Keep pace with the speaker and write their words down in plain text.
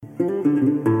Hello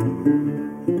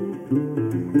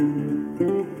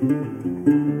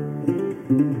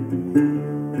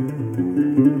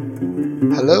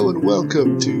and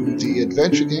welcome to the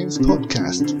Adventure Games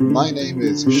podcast. My name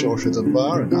is Shorter Than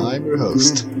Bar and I'm your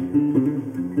host.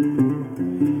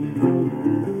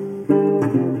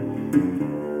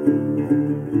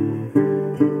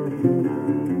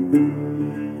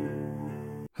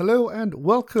 Hello and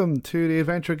welcome to the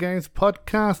Adventure Games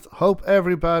podcast. Hope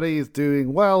everybody is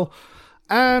doing well.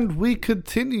 And we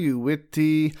continue with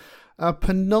the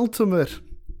penultimate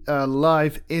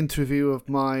live interview of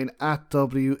mine at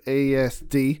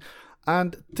WASD.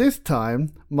 And this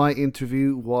time, my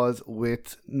interview was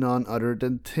with none other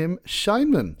than Tim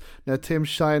Sheinman. Now, Tim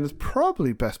Sheinman is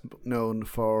probably best known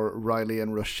for Riley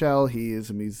and Rochelle. He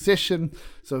is a musician,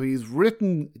 so he's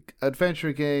written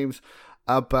adventure games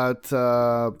about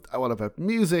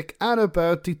music and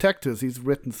about detectives. He's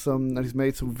written some, and he's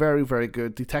made some very, very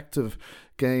good detective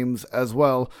games as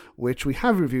well, which we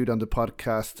have reviewed on the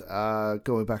podcast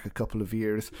going back a couple of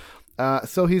years.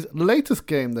 So his latest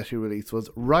game that he released was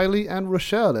Riley and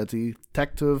Rochelle, a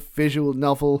detective visual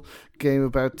novel game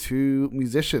about two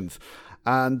musicians.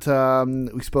 And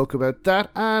we spoke about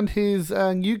that and his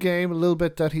new game, a little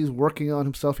bit that he's working on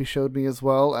himself, he showed me as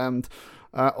well, and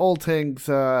all things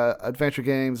adventure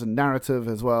games and narrative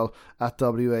as well at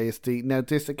WASD. Now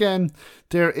this, again,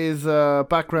 there is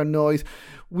background noise.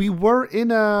 We were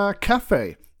in a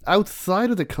cafe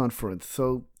outside of the conference,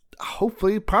 so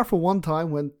hopefully, apart from one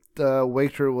time when the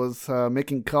waiter was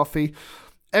making coffee,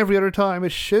 every other time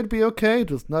it should be okay.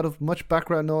 It was not of much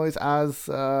background noise as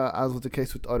was the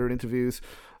case with other interviews.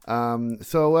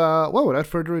 So without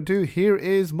further ado, here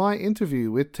is my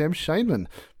interview with Tim Sheinman.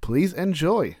 Please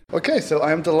enjoy. Okay, so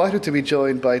I am delighted to be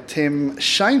joined by Tim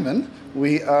Sheinman.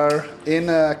 We are in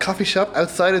a coffee shop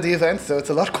outside of the event, so it's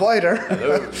a lot quieter.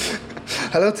 Hello.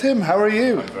 Hello, Tim. How are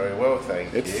you? I'm very well,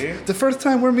 thank you. The first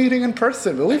time we're meeting in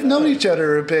person, but we've known each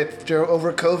other a bit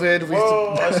over COVID.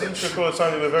 I seem to recall a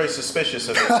time we were very suspicious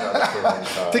of each other for a long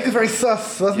time. I think it's very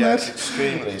sus, wasn't it? Yes,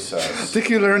 extremely sus. I think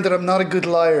you learned that I'm not a good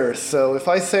liar, so if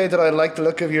I say that I like the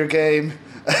look of your game...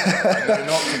 I know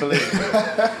not to believe it.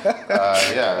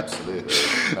 Yeah,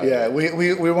 absolutely. Yeah,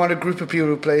 we were a group of people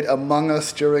who played Among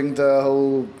Us during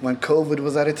when COVID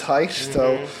was at its height,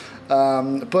 so...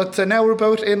 But now we're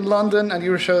both in London and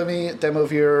you were showing me a demo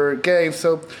of your game.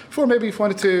 So before, maybe if you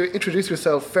wanted to introduce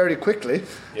yourself very quickly.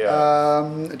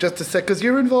 Yeah. Just to say, because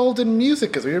you're involved in music,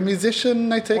 because you're a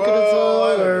musician, I take it as well?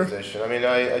 I'm a musician. I mean,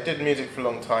 I did music for a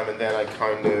long time, and then I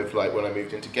kind of, when I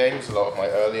moved into games, a lot of my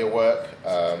earlier work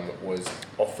was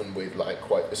often with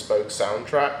quite bespoke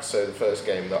soundtracks. So the first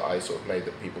game that I sort of made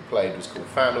that people played was called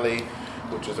Family,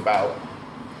 which was about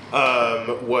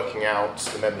working out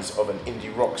the members of an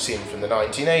indie rock scene from the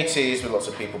 1980s with lots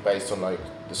of people based on the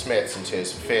Smiths and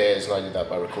Tears for Fears, and I did that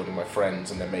by recording my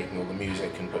friends and then making all the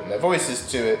music and putting their voices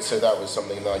to it. So that was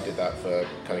something that I did that for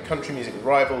kind of country music with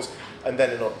Rivals. And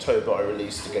then in October I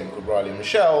released a game called Riley and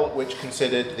Rochelle, which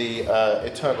considered the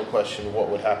eternal question, what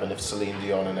would happen if Celine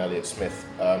Dion and Elliott Smith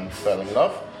fell in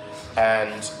love.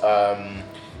 And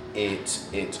it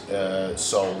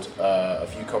sold a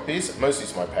few copies, mostly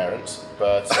to my parents,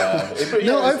 but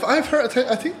I've heard.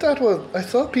 I think that was. I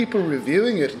saw people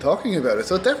reviewing it and talking about it,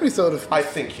 so it definitely sort of. I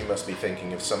think you must be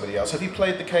thinking of somebody else. Have you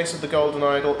played The Case of the Golden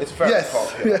Idol? It's very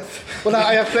popular. Yes. Well,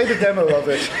 I have played a demo of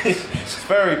it. It's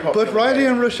very popular. But Riley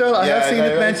and Rochelle, I have seen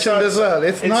it mentioned as well.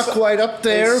 It's not quite up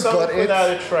there, but it's without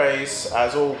a trace,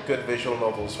 as all good visual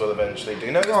novels will eventually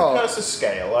do. No, there's a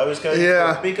scale. I was going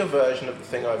for a bigger version of the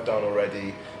thing I've done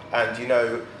already. And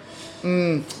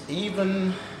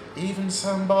even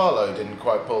Sam Barlow didn't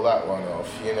quite pull that one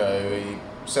off.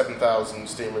 7,000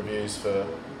 Steam reviews for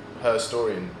Her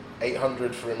Story and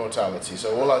 800 for Immortality.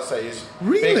 So all I say is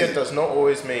bigger does not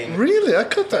always mean. Really, I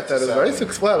cut that as very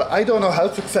successful. Well, I don't know how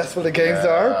successful the games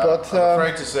are, but I'm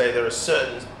afraid to say there are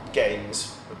certain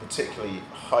games, particularly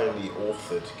highly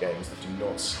authored games, that do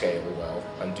not scale well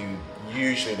and do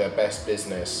usually their best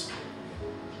business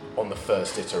on the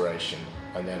first iteration.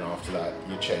 And then after that,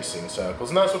 you're chasing circles.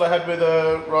 And that's what I had with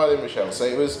Riley and Rochelle. So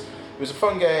it was a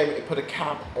fun game. It put a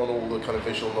cap on all the kind of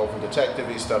visual novel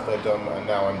detective-y stuff I've done, and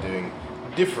now I'm doing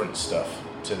different stuff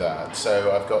to that.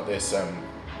 So I've got this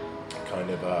kind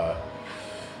of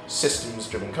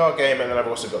systems-driven card game, and then I've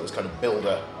also got this kind of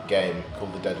builder game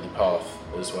called The Deadly Path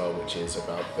as well, which is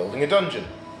about building a dungeon,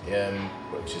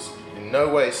 which is in no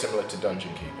way similar to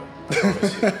Dungeon Keeper.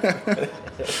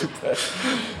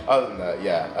 Other than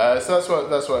that, so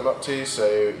that's what I'm up to.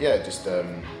 So yeah, just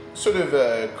sort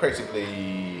of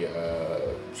creatively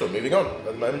sort of moving on at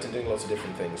the moment and doing lots of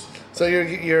different things. So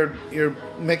you're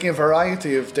making a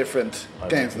variety of different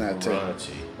games now too,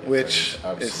 which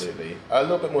absolutely a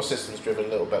little bit more systems driven, a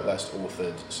little bit less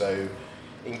authored. So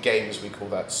in games we call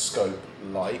that scope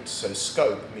light. So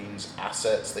scope means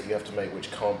assets that you have to make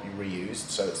which can't be reused.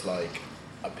 So it's like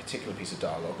a particular piece of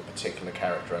dialogue, a particular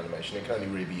character animation. It can only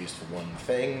really be used for one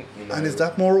thing. And is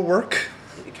that more work?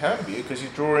 It can be, because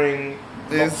you're drawing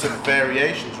lots of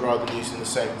variations rather than using the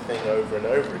same thing over and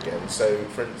over again. So,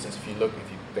 for instance, if you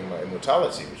think like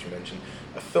Immortality, which you mentioned,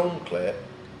 a film clip,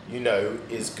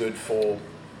 is good for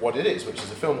what it is, which is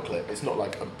a film clip. It's not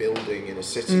like a building in a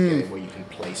city game where you can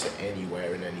place it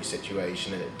anywhere in any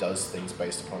situation and it does things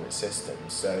based upon its system.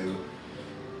 So,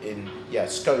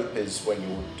 scope is when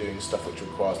you're doing stuff which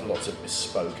requires lots of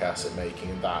bespoke asset making,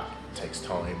 and that takes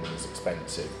time and is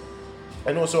expensive.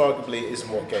 And also, arguably, it isn't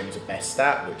what games are best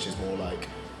at, which is more like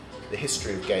the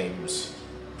history of games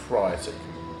prior to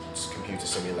computer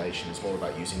simulation is more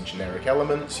about using generic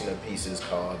elements, pieces,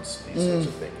 cards, these sorts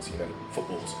of things,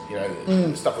 footballs,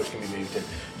 stuff which can be moved and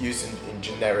used in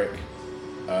generic,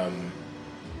 you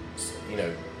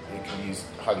can be used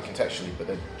highly contextually, but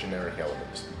they're generic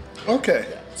elements. Okay.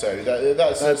 Yeah. So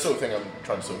that's the sort of thing I'm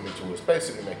trying to sort of move towards,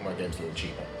 basically making my games a little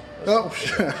cheaper. Oh,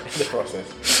 in the process.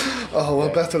 Oh, well,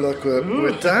 better luck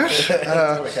with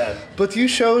that. But you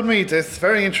showed me this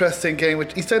very interesting game,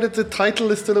 which you said that the title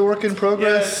is still a work in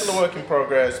progress? Yeah, it's still a work in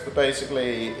progress, but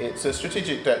basically it's a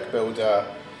strategic deck builder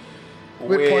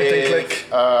with point and click.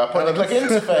 Point and click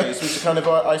interface, which is kind of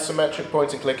an isometric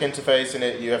point and click interface. In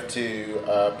it, you have to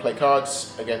play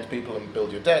cards against people and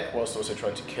build your deck, whilst also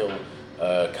trying to kill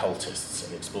cultists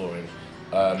and exploring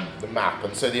the map.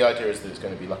 And so the idea is that it's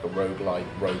going to be like a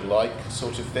roguelike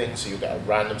sort of thing. So you'll get a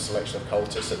random selection of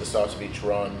cultists at the start of each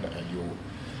run, and you'll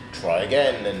try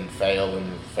again and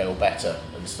fail better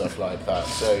and stuff like that.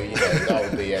 So that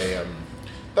would be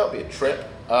a trip.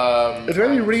 Is there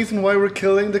any reason why we're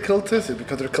killing the cultists? Is it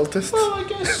because they're cultists? Well, I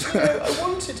guess I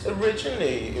wanted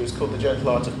originally, it was called The Gentle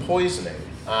Art of Poisoning,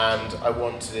 and I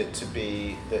wanted it to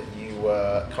be that you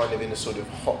were kind of in a sort of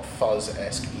Hot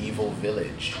Fuzz-esque evil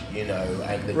village, and that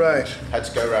you had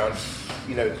to go around,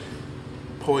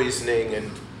 poisoning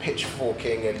and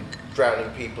pitchforking and drowning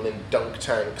people in dunk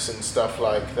tanks and stuff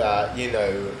like that,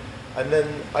 and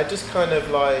then I just kind of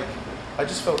I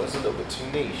just felt it was a little bit too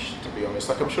niche, to be honest.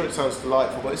 I'm sure it sounds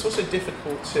delightful, but it's also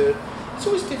it's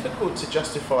always difficult to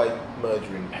justify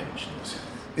murdering pensions.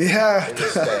 Yeah. In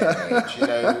this day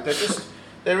and age,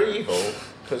 they're evil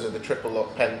because of the triple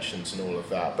lock pensions and all of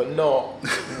that, but not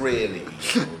really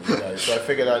evil, So I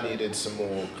figured I needed some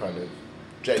more kind of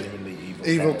genuinely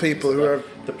evil people who are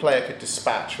the player could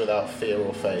dispatch without fear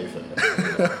or favour.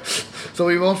 So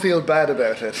we won't feel bad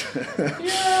about it.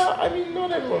 Yeah, I mean,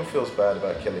 not everyone feels bad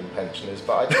about killing pensioners,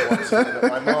 but I don't want to limit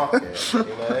my market,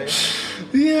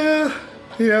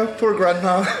 Yeah, poor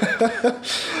grandma.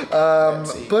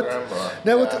 But grandma.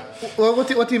 Now,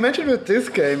 what you mentioned with this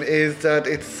game is that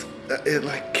it's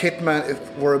like Hitman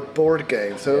were a board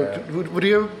game. So would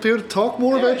you be able to talk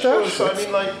more about that? So I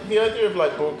mean, the idea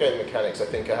of board game mechanics, I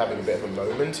think, are having a bit of a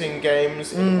moment in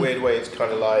games. In a weird way, it's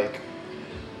kind of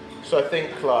so I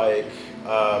think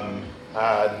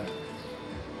and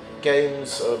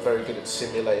games are very good at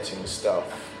simulating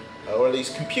stuff. Or at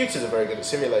least computers are very good at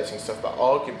simulating stuff, but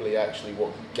arguably actually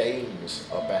what games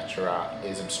are better at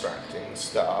is abstracting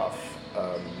stuff.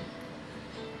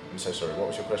 I'm so sorry, what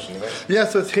was your question again? Yeah,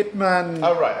 so it's Hitman.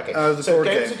 Oh, right, okay. So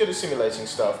games game. are good at simulating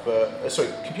stuff,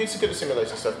 computers are good at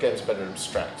simulating stuff, games are better at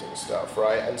abstracting stuff,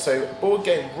 right? And so board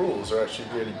game rules are actually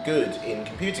really good in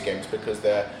computer games because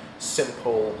they're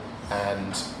simple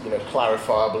and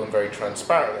clarifiable and very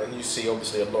transparent. And you see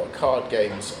obviously a lot of card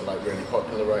games are really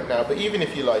popular right now, but even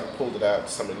if you pulled it out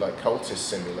to something like Cultist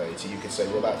Simulator, you could say,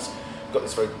 well, that's got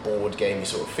this very board gamey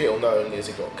sort of feel. Not only has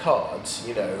it got cards,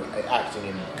 acting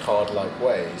in card-like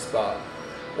ways, but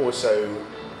also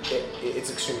it's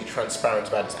extremely transparent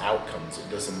about its outcomes. It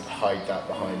doesn't hide that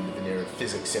behind the veneer of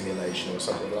physics simulation or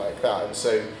something like that. And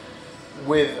so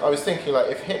I was thinking,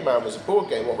 if Hitman was a board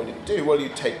game, what would it do? Well,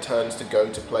 you'd take turns to go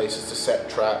to places, to set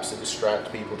traps, to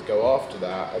distract people, to go after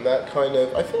that, and that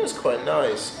I think it's quite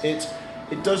nice.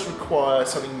 It does require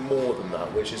something more than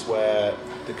that, which is where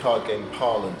the card game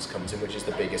parlance comes in, which is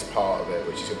the biggest part of it,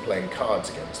 which is you're playing cards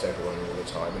against everyone all the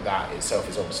time, and that itself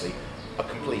is obviously a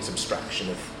complete abstraction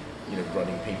of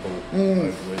running people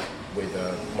over with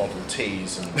Model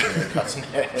Ts and cutting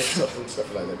their heads off and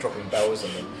stuff like that, dropping bells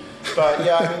on them. But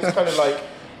yeah, I mean, it's kind of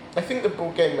I think the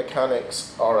board game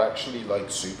mechanics are actually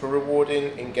super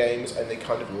rewarding in games, and they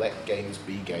kind of let games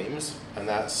be games, and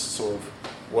that's sort of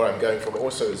where I'm going from.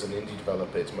 Also, as an indie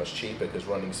developer, it's much cheaper because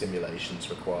running simulations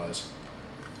requires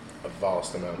a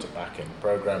vast amount of back-end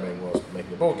programming, whilst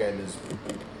making a board game is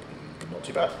not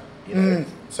too bad, you know.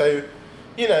 So,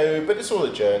 you know, but it's all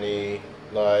a journey,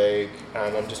 like,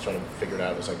 and I'm just trying to figure it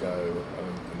out as I go.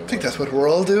 I think that's what we're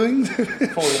all doing.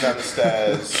 Falling down the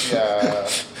stairs, yeah.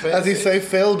 But as you say,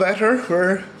 fail better.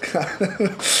 We're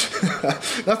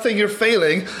not saying you're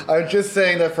failing. I'm just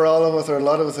saying that for all of us, or a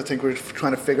lot of us, I think we're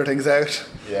trying to figure things out.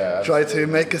 Yeah. Try to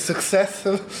make a success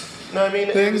of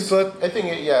things, but I think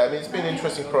it's been an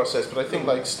interesting process. But I think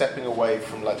like stepping away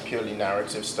from like purely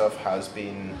narrative stuff has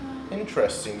been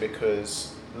interesting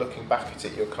because looking back at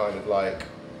it, you're kind of like,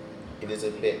 it is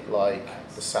a bit like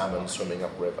the salmon swimming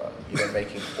upriver. You know,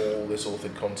 making all this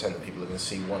authored content that people are going to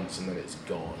see once and then it's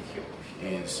gone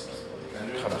is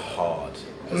kind of hard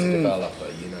as a developer.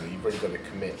 You know, you've really got to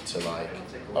commit to like,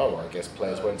 oh, well, I guess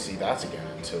players won't see that again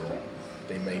until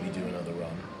they maybe do another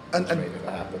run. And make it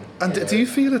happen. And do you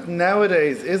feel it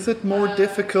nowadays? Is it more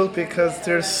difficult because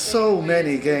there's so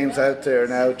many games out there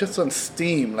now, just on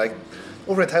Steam, like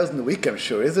over 1,000 a week, I'm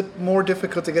sure. Is it more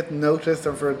difficult to get noticed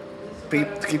or to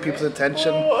keep people's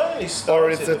attention? Well, I only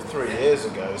started it 3 years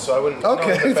ago, so I wouldn't not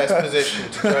in the best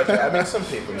position to judge it. I mean, some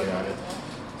people, you know,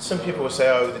 some people will say,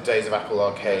 oh, the days of Apple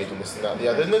Arcade and this and that and the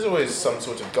other, and there's always some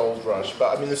sort of gold rush,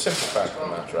 but I mean, the simple fact of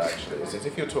the matter actually is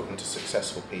if you're talking to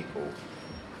successful people,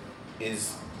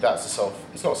 it's not a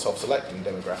self-selecting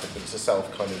demographic, but it's a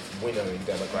self-kind of winnowing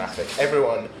demographic.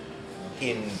 Everyone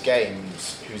in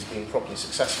games who's been properly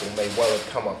successful may well have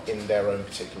come up in their own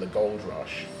particular gold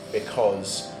rush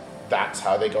because that's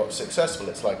how they got successful.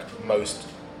 It's like most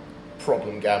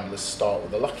problem gamblers start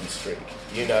with a lucky streak,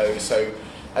 you know. So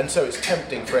it's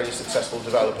tempting for any successful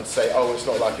developer to say, "Oh, it's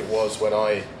not like it was when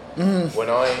I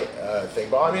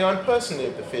think." But I mean, I'm personally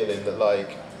of the feeling that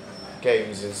like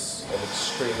games is an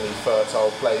extremely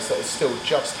fertile place that is still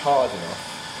just hard enough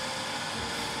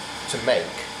to make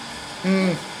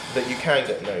that you can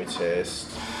get noticed.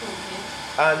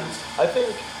 And I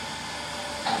think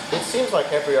it seems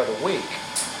like every other week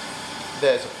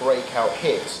there's a breakout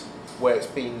hit where it's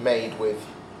been made with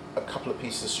a couple of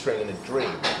pieces of string and a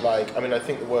dream. Like, I mean, I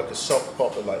think the work of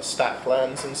Sockpop with like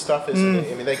Stacklands and stuff, isn't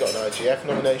it? I mean, they got an IGF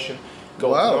nomination.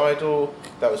 Golden Idol,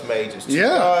 that was made as two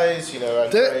guys, you know,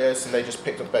 Andreas, and they just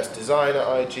picked up Best Design at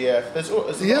IGF. There's a lot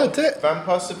of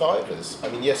Vampire Survivors. I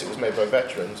mean, yes, it was made by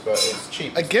veterans, but it's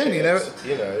cheap. Again, you know,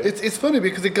 it's funny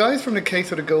because the guys from the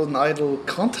Case of the Golden Idol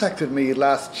contacted me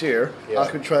last year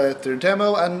asking to try out their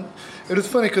demo, and it was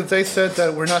funny because they said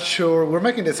that we're not sure, we're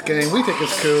making this game, we think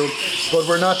it's cool, but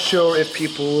we're not sure if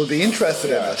people will be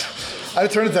interested in it. And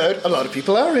it turns out a lot of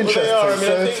people are interested. Well, they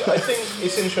are. I mean, I think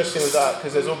it's interesting with that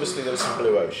because there was some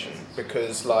blue ocean.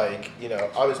 Because, like, you know,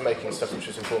 I was making stuff which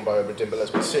was informed by Obra Dinn, but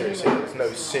let's be serious here. There's no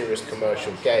serious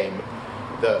commercial game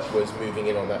that was moving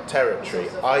in on that territory.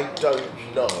 I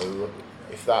don't know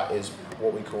if that is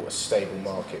what we call a stable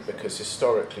market because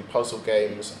historically puzzle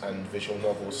games and visual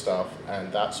novel stuff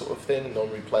and that sort of thing,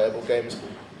 non-replayable games,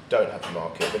 don't have a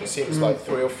market, but it seems like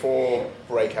 3 or 4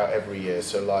 break out every year.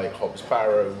 So like Hobbs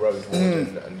Barrow, Road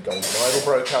Warden, and Golden Idol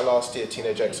broke out last year.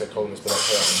 Teenage Exocolon has been up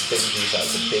here and Binges,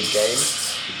 that's a big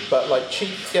game. But like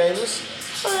cheap games,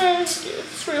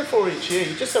 3 or 4 each year.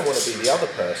 You just don't want to be the other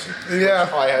person. Yeah,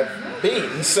 I have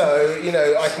been. So you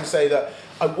know, I can say that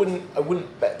I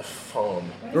wouldn't bet the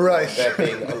farm. Right. There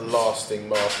being a lasting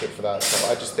market for that stuff.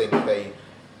 I just think they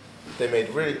made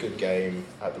a really good game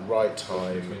at the right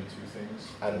time.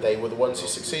 And they were the ones who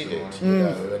succeeded, you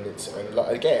know. And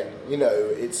again, you know,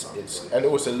 it's and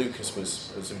also Lucas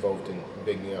was involved in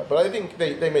bigging it up. But I think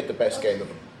they made the best game of,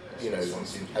 you know,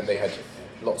 and they had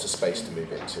lots of space to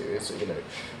move into. It's, you know,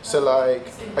 so like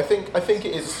I think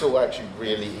it is still actually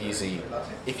really easy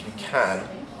if you can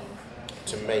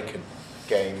to make a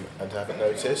game and to have it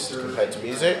noticed compared to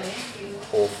music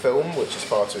or film, which is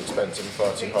far too expensive and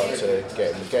far too hard to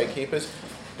get in the gatekeepers.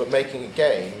 But making a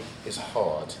game is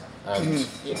hard. And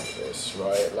you know this,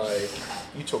 right? Like,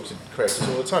 you talk to creators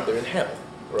all the time, they're in hell,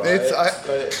 right?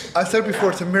 I said before,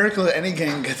 it's a miracle that any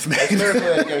game gets made. It's a miracle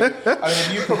that any game. I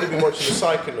mean, you've probably been watching the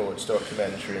Psychonauts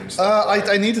documentary and stuff.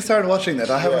 I need to start watching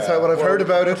that. I haven't started, what I've heard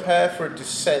about it. Prepare for a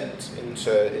descent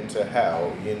into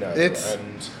hell, you know.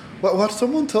 What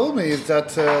someone told me is that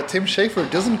Tim Schafer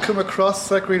doesn't come across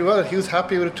like really well. He was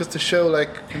happy with it just to show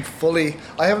like him fully.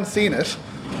 I haven't seen it.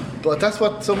 But that's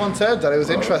what someone said, that it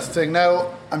was interesting.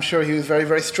 Now, I'm sure he was very,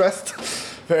 very stressed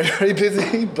very, very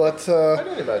busy, but... I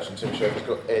don't imagine Tim Schafer's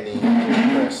got any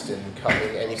interest in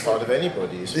cutting any part of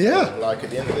anybody's. Yeah. Like, at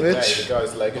the end of the day, the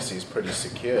guy's legacy is pretty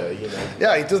secure, you know.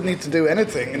 Yeah, he doesn't need to do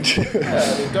anything. Yeah,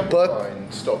 I mean, Double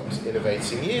Fine stopped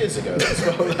innovating years ago as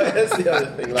well. Like, that's the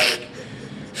other thing, like...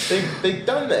 They've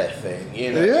done their thing,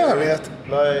 you know. Yeah, I mean,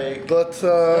 like...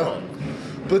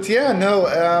 But yeah, no.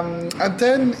 And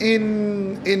then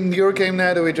in your game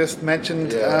now that we just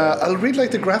mentioned, I'll read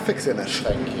like the graphics in it.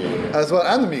 Thank you. As well,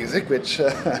 and the music, which...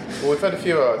 Well, we've had a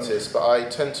few artists, but I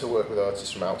tend to work with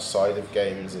artists from outside of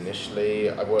games initially.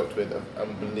 I worked with an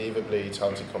unbelievably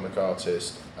talented comic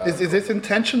artist. Is this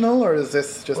intentional, or is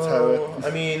this just how it...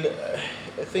 I mean,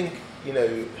 I think, you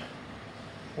know,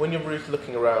 when you're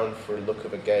looking around for a look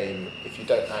of a game, if you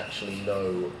don't actually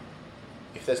know...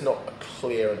 If there's not a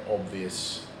clear and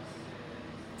obvious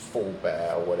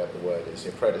forebear, or whatever the word is,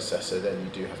 your predecessor, then you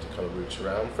do have to kind of root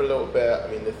around for a little bit. I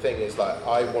mean, the thing is, like,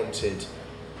 I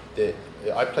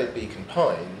played Beacon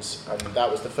Pines, and that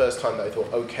was the first time that I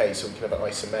thought, okay, so we can have an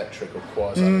isometric or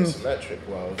quasi-isometric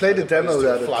world. Played a demo of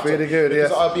that, it's really good, yeah.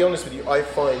 I'll be honest with you, I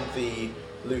find the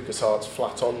LucasArts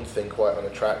flat-on thing quite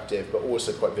unattractive, but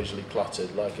also quite visually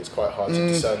cluttered. Like, it's quite hard to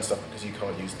discern stuff because you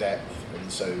can't use depth,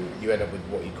 and so you end up with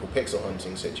what you call pixel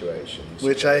hunting situations.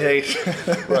 Which I hate.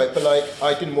 Right, but like,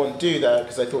 I didn't want to do that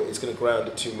because I thought it's going to ground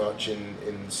it too much in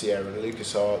Sierra and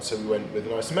LucasArts, so we went with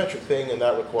an isometric thing, and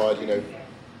that required, you know,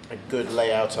 a good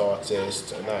layout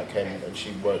artist, and that came, and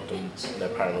she worked on, you know,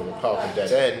 Paranormal Park and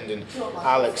Dead End, and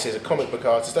Alex is a comic book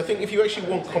artist. I think if you actually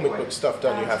want comic book stuff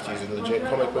done, you have to use a legit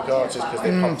comic book artist because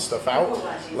they pump stuff out,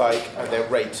 like, and their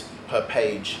rate per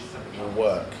page will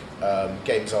work.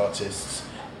 Games artists,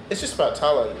 it's just about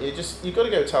talent. You got to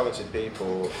go with talented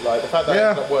people. Like the fact that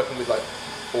I ended up working with like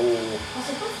all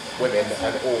women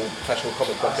and all professional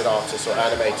comic book artists or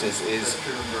animators is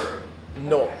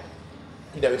not.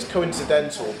 You know, it's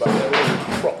coincidental, but they're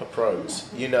all proper pros,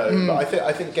 you know. But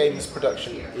I think games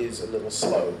production is a little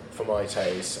slow for my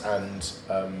taste, and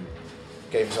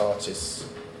games artists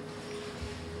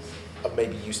are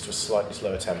maybe used to a slightly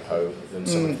slower tempo than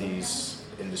some of these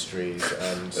industries,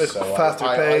 and it's so faster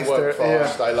paced. I work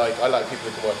fast. Yeah. I like people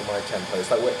who can work at my tempo.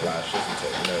 It's like Whiplash, isn't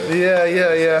it? You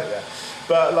know? Yeah.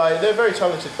 But like, they're a very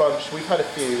talented bunch. We've had a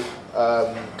few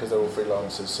because they're all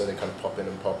freelancers, so they kind of pop in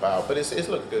and pop out. But it's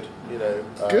looked good, you know.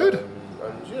 Good.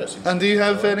 And do you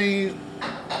have any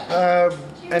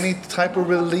type of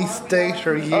release date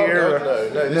or year? Oh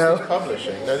God, no. This is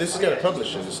publishing. No, this is going to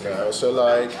publishers now. So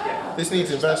like, this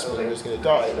needs investment, or it's going to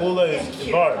die. All those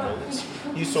environments,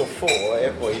 you saw 4.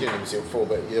 Well, you didn't even see 4,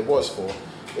 but there was 4.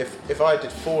 If I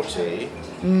did 40,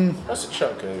 that's a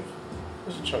chunk of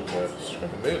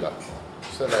moolah.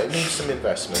 So no, it needs some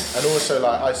investment, and also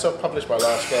like I self-published my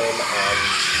last game, and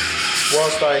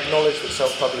whilst I acknowledge that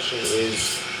self-publishing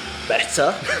is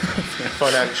better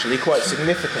financially, quite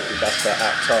significantly better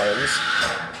at times,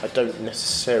 I don't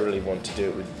necessarily want to do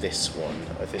it with this one.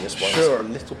 I think this one's a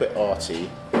little bit arty,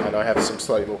 and I have some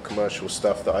slightly more commercial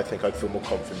stuff that I think I'd feel more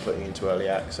confident putting into early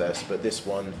access. But this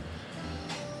one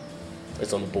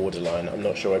is on the borderline. I'm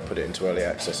not sure I'd put it into early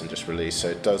access and just release.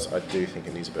 So I do think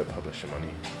it needs a bit of publisher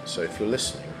money. So if you're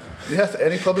listening, yes,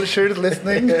 any publisher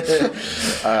listening, give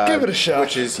it a shot.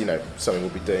 Which is, you know, something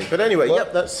we'll be doing. But anyway,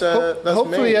 that's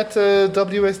hopefully me. at the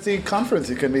WASD conference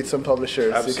you can meet some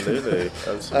publishers. Absolutely.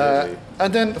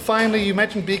 And then finally, you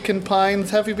mentioned Beacon Pines.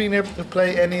 Have you been able to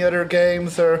play any other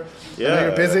games, or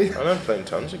you're busy? And I'm playing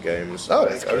tons of games. Oh,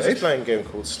 that's great. I was just playing a game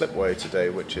called Slipway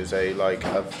today, which is a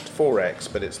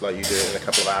 4X, but it's like you do it in a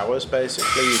couple of hours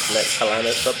basically. You collect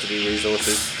planets up to do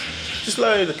resources. Just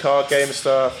load the card game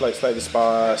stuff, like Slay the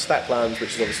Spire, Stacklands,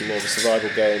 which is obviously more of a survival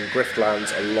game,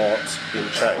 Griftlands a lot, been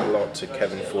chatting a lot to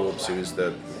Kevin Forbes, who is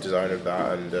the designer of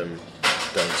that, and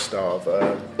Don't Starve.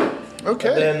 Okay.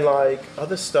 And then like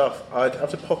other stuff, I'd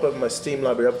have to pop over my Steam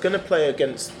library. I'm going to play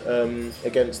against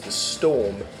the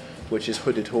Storm, which is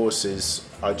Hooded Horses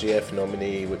IGF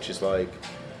nominee, which is like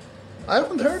I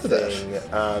haven't heard of that.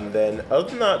 And then other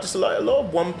than that, just like a lot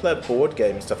of one-player board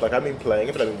game stuff. Like I've been playing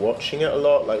it, but I've been watching it a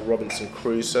lot, like Robinson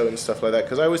Crusoe and stuff like that.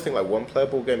 Because I always think like one-player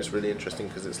board game is really interesting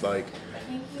because it's like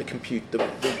the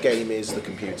game is the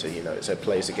computer, you know, so it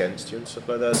plays against you and stuff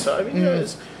like that. So I mean,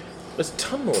 there's a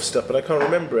ton more stuff, but I can't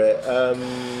remember it.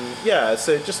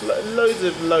 So just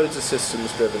loads of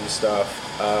systems-driven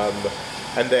stuff,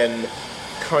 and then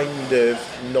kind of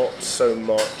not so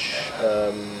much.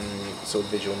 Sort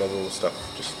of visual novel stuff,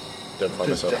 just don't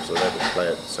find myself sort of able to play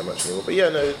it so much anymore. But yeah,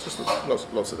 no, it's just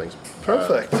lots of things.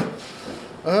 Perfect.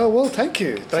 Well, thank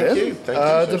you. Thank you.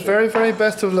 The very, very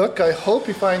best of luck. I hope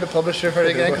you find a publisher for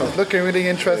it again, because it's looking really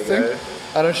interesting.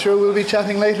 And I'm sure we'll be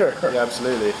chatting later. Yeah,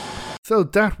 absolutely. So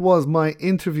that was my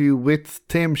interview with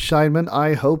Tim Sheinman.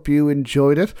 I hope you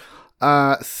enjoyed it.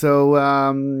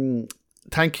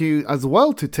 Thank you as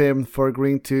well to Tim for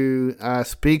agreeing to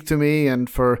speak to me and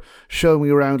for showing me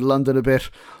around London a bit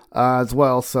as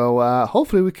well. So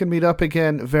hopefully we can meet up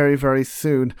again very, very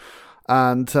soon.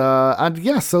 And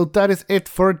yeah, so that is it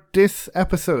for this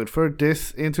episode, for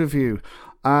this interview.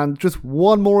 And just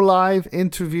one more live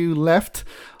interview left.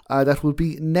 That will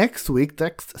be next week,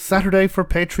 next Saturday for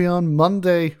Patreon,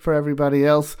 Monday for everybody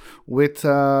else, with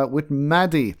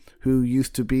Maddie, who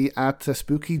used to be at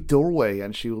Spooky Doorway,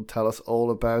 and she will tell us all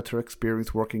about her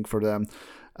experience working for them.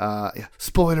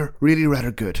 Spoiler, really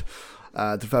rather good.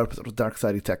 Developers of Dark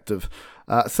Side Detective.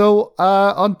 So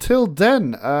until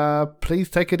then, please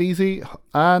take it easy,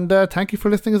 and thank you for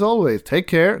listening as always. Take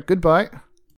care. Goodbye.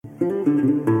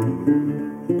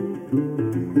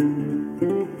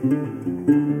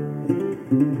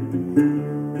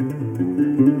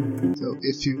 So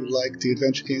if you like the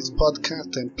Adventure Games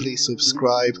podcast, then please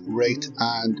subscribe, rate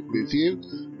and review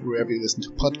wherever you listen to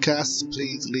podcasts.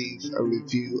 Please leave a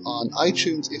review on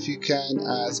iTunes if you can,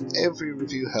 as every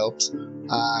review helps,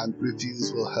 and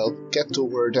reviews will help get the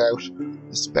word out,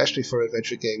 especially for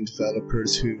adventure game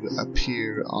developers who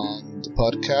appear on the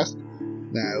podcast.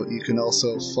 Now, you can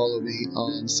also follow me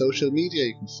on social media.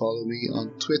 You can follow me on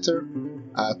Twitter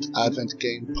at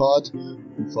AdventGamePod. You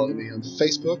can follow me on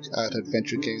Facebook at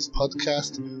Adventure Games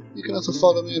Podcast. You can also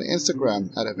follow me on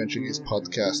Instagram at Adventure Games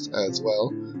Podcast as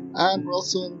well. And we're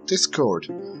also on Discord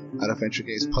at Adventure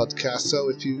Games Podcast. So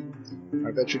if you are a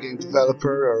Adventure Game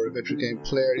developer or Adventure Game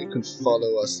player, you can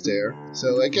follow us there.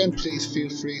 So again, please feel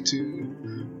free to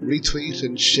retweet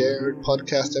and share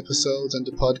podcast episodes and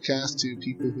the podcast to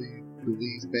people who you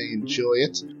believe may enjoy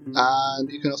it.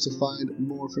 And you can also find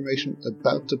more information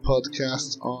about the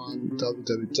podcast on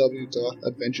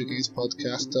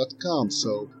www.adventuregamespodcast.com.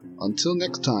 So until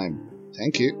next time,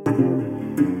 thank you.